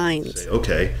 3,000 vines.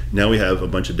 Okay, now we have a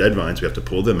bunch of dead vines. We have to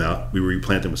pull them out. We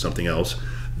replant them with something else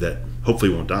that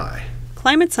hopefully won't die.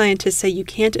 Climate scientists say you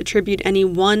can't attribute any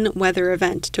one weather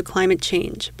event to climate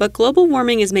change, but global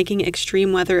warming is making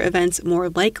extreme weather events more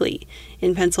likely.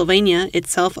 In Pennsylvania,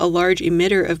 itself a large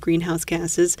emitter of greenhouse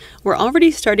gases, we're already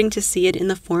starting to see it in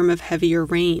the form of heavier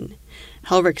rain.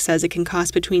 Helrich says it can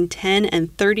cost between $10,000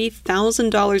 and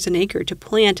 $30,000 an acre to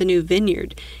plant a new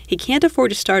vineyard. He can't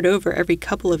afford to start over every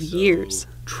couple of years.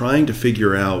 Trying to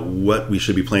figure out what we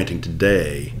should be planting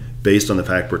today, based on the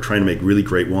fact we're trying to make really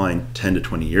great wine 10 to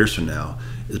 20 years from now,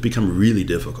 has become really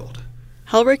difficult.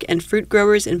 Helrich and fruit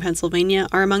growers in Pennsylvania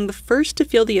are among the first to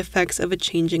feel the effects of a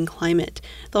changing climate.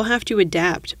 They'll have to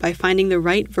adapt by finding the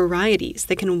right varieties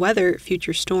that can weather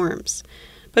future storms.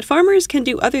 But farmers can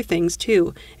do other things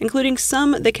too, including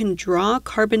some that can draw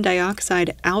carbon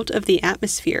dioxide out of the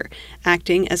atmosphere,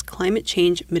 acting as climate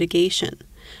change mitigation.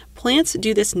 Plants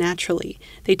do this naturally.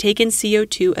 They take in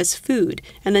CO2 as food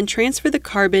and then transfer the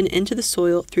carbon into the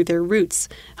soil through their roots,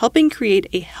 helping create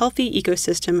a healthy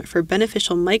ecosystem for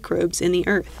beneficial microbes in the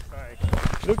earth.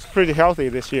 Looks pretty healthy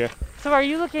this year. So are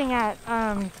you looking at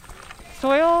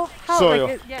soil health? Soil.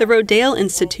 The Rodale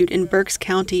Institute in Berks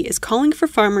County is calling for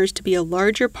farmers to be a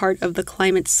larger part of the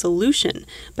climate solution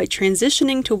by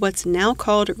transitioning to what's now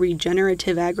called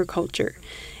regenerative agriculture.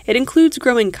 It includes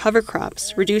growing cover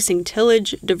crops, reducing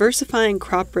tillage, diversifying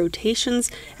crop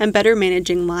rotations, and better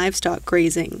managing livestock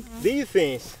grazing. These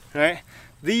things, right?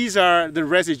 These are the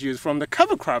residues from the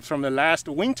cover crops from the last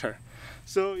winter.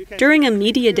 During a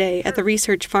media day at the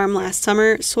research farm last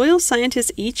summer, soil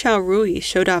scientist Yi Chao Rui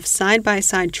showed off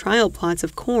side-by-side trial plots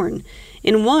of corn.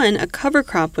 In one, a cover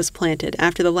crop was planted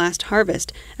after the last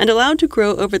harvest and allowed to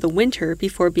grow over the winter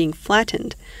before being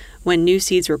flattened. When new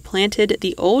seeds were planted,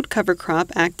 the old cover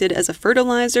crop acted as a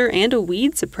fertilizer and a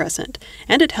weed suppressant,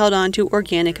 and it held on to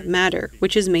organic matter,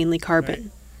 which is mainly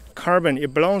carbon. Carbon,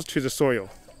 it belongs to the soil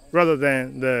rather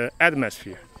than the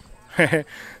atmosphere.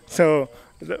 So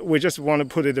we just want to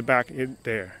put it back in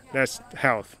there. That's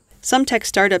health. Some tech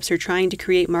startups are trying to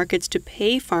create markets to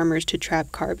pay farmers to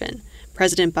trap carbon.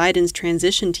 President Biden's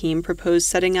transition team proposed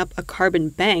setting up a carbon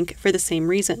bank for the same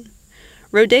reason.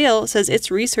 Rodale says its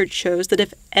research shows that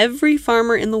if every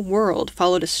farmer in the world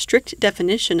followed a strict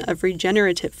definition of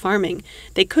regenerative farming,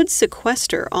 they could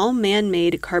sequester all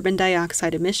man-made carbon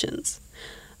dioxide emissions.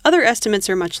 Other estimates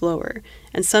are much lower,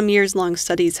 and some years-long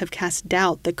studies have cast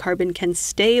doubt that carbon can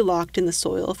stay locked in the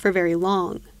soil for very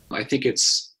long. I think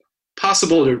it's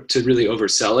possible to really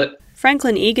oversell it.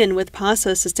 Franklin Egan with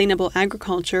PASA Sustainable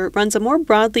Agriculture runs a more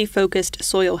broadly focused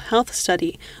soil health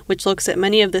study, which looks at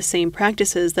many of the same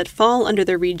practices that fall under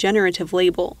the regenerative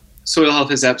label. Soil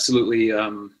health is absolutely,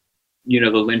 the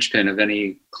linchpin of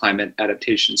any climate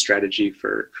adaptation strategy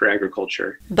for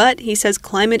agriculture. But he says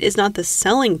climate is not the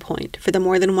selling point for the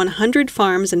more than 100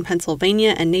 farms in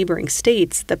Pennsylvania and neighboring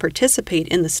states that participate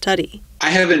in the study.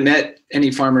 I haven't met any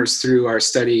farmers through our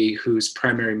study whose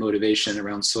primary motivation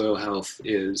around soil health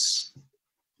is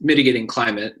mitigating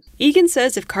climate. Egan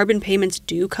says if carbon payments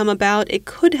do come about, it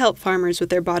could help farmers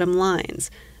with their bottom lines.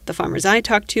 The farmers I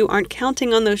talked to aren't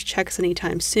counting on those checks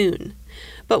anytime soon.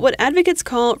 But what advocates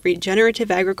call regenerative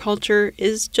agriculture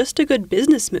is just a good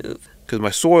business move. Because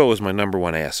my soil is my number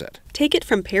one asset. Take it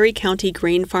from Perry County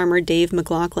grain farmer Dave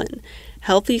McLaughlin.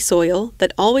 Healthy soil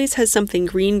that always has something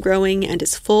green growing and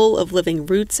is full of living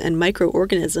roots and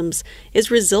microorganisms is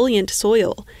resilient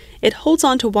soil. It holds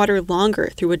on to water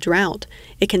longer through a drought.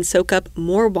 It can soak up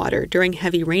more water during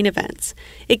heavy rain events.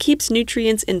 It keeps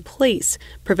nutrients in place,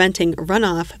 preventing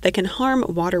runoff that can harm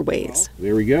waterways. Well,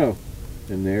 there we go.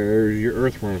 And there's your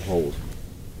earthworm holes.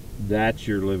 That's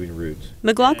your living roots.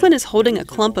 McLaughlin is holding a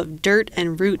clump of dirt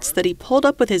and roots that he pulled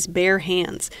up with his bare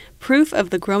hands, proof of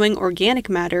the growing organic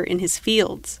matter in his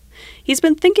fields. He's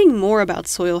been thinking more about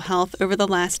soil health over the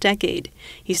last decade.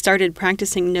 He started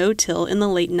practicing no-till in the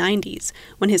late 90s,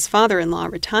 when his father-in-law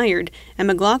retired, and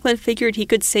McLaughlin figured he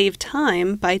could save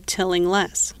time by tilling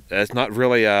less. That's not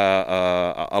really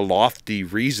a lofty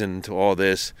reason to all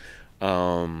this.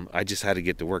 I just had to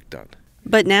get the work done.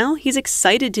 But now he's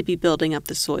excited to be building up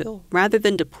the soil rather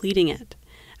than depleting it.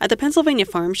 At the Pennsylvania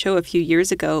Farm Show a few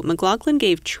years ago, McLaughlin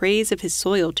gave trays of his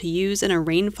soil to use in a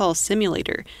rainfall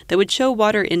simulator that would show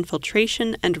water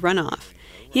infiltration and runoff.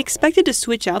 He expected to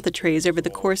switch out the trays over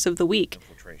the course of the week,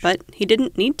 but he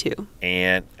didn't need to.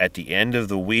 And at the end of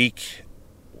the week,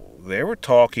 they were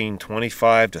talking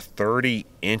 25 to 30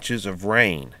 inches of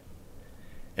rain.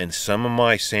 And some of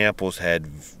my samples had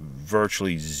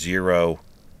virtually zero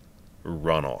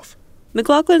runoff.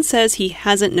 McLaughlin says he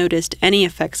hasn't noticed any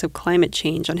effects of climate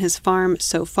change on his farm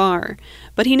so far,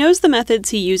 but he knows the methods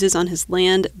he uses on his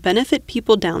land benefit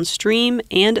people downstream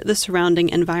and the surrounding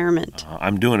environment.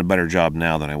 I'm doing a better job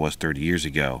now than I was 30 years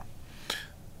ago.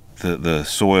 the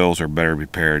soils are better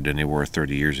prepared than they were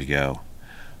 30 years ago.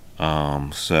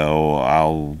 So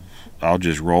I'll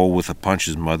just roll with the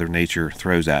punches Mother Nature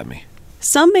throws at me.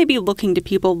 Some may be looking to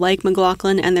people like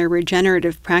McLaughlin and their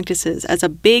regenerative practices as a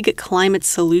big climate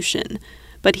solution,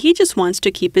 but he just wants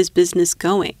to keep his business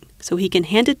going so he can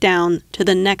hand it down to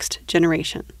the next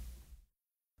generation.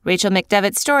 Rachel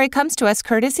McDevitt's story comes to us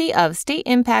courtesy of State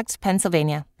Impact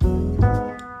Pennsylvania.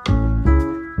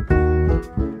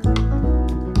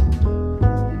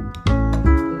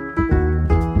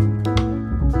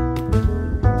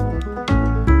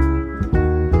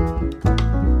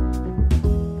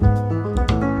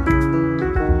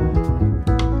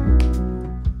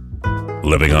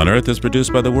 Living on Earth is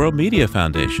produced by the World Media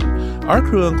Foundation. Our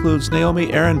crew includes Naomi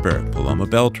Ehrenberg, Paloma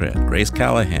Beltran, Grace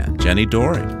Callahan, Jenny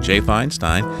Doring, Jay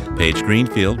Feinstein, Paige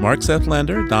Greenfield, Mark Seth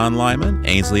Lender, Don Lyman,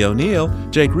 Ainsley O'Neill,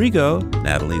 Jake Rigo,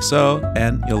 Natalie So,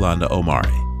 and Yolanda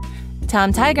Omari.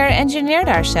 Tom Tiger engineered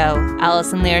our show.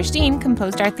 Allison Lierstein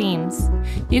composed our themes.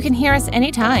 You can hear us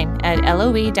anytime at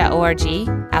loe.org,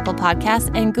 Apple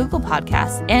Podcasts, and Google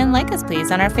Podcasts. And like us,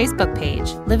 please, on our Facebook page,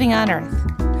 Living on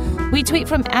Earth. We tweet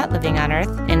from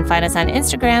 @LivingOnEarth and find us on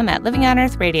Instagram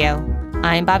 @LivingOnEarthRadio.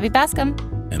 I'm Bobby Bascom.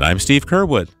 And I'm Steve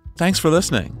Kerwood. Thanks for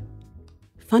listening.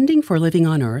 Funding for Living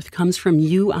on Earth comes from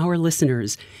you, our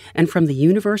listeners, and from the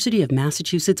University of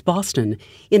Massachusetts Boston,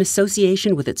 in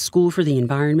association with its School for the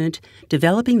Environment,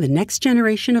 developing the next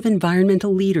generation of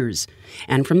environmental leaders,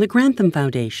 and from the Grantham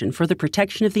Foundation for the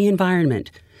Protection of the Environment,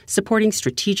 supporting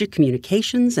strategic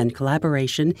communications and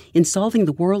collaboration in solving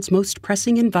the world's most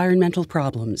pressing environmental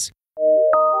problems.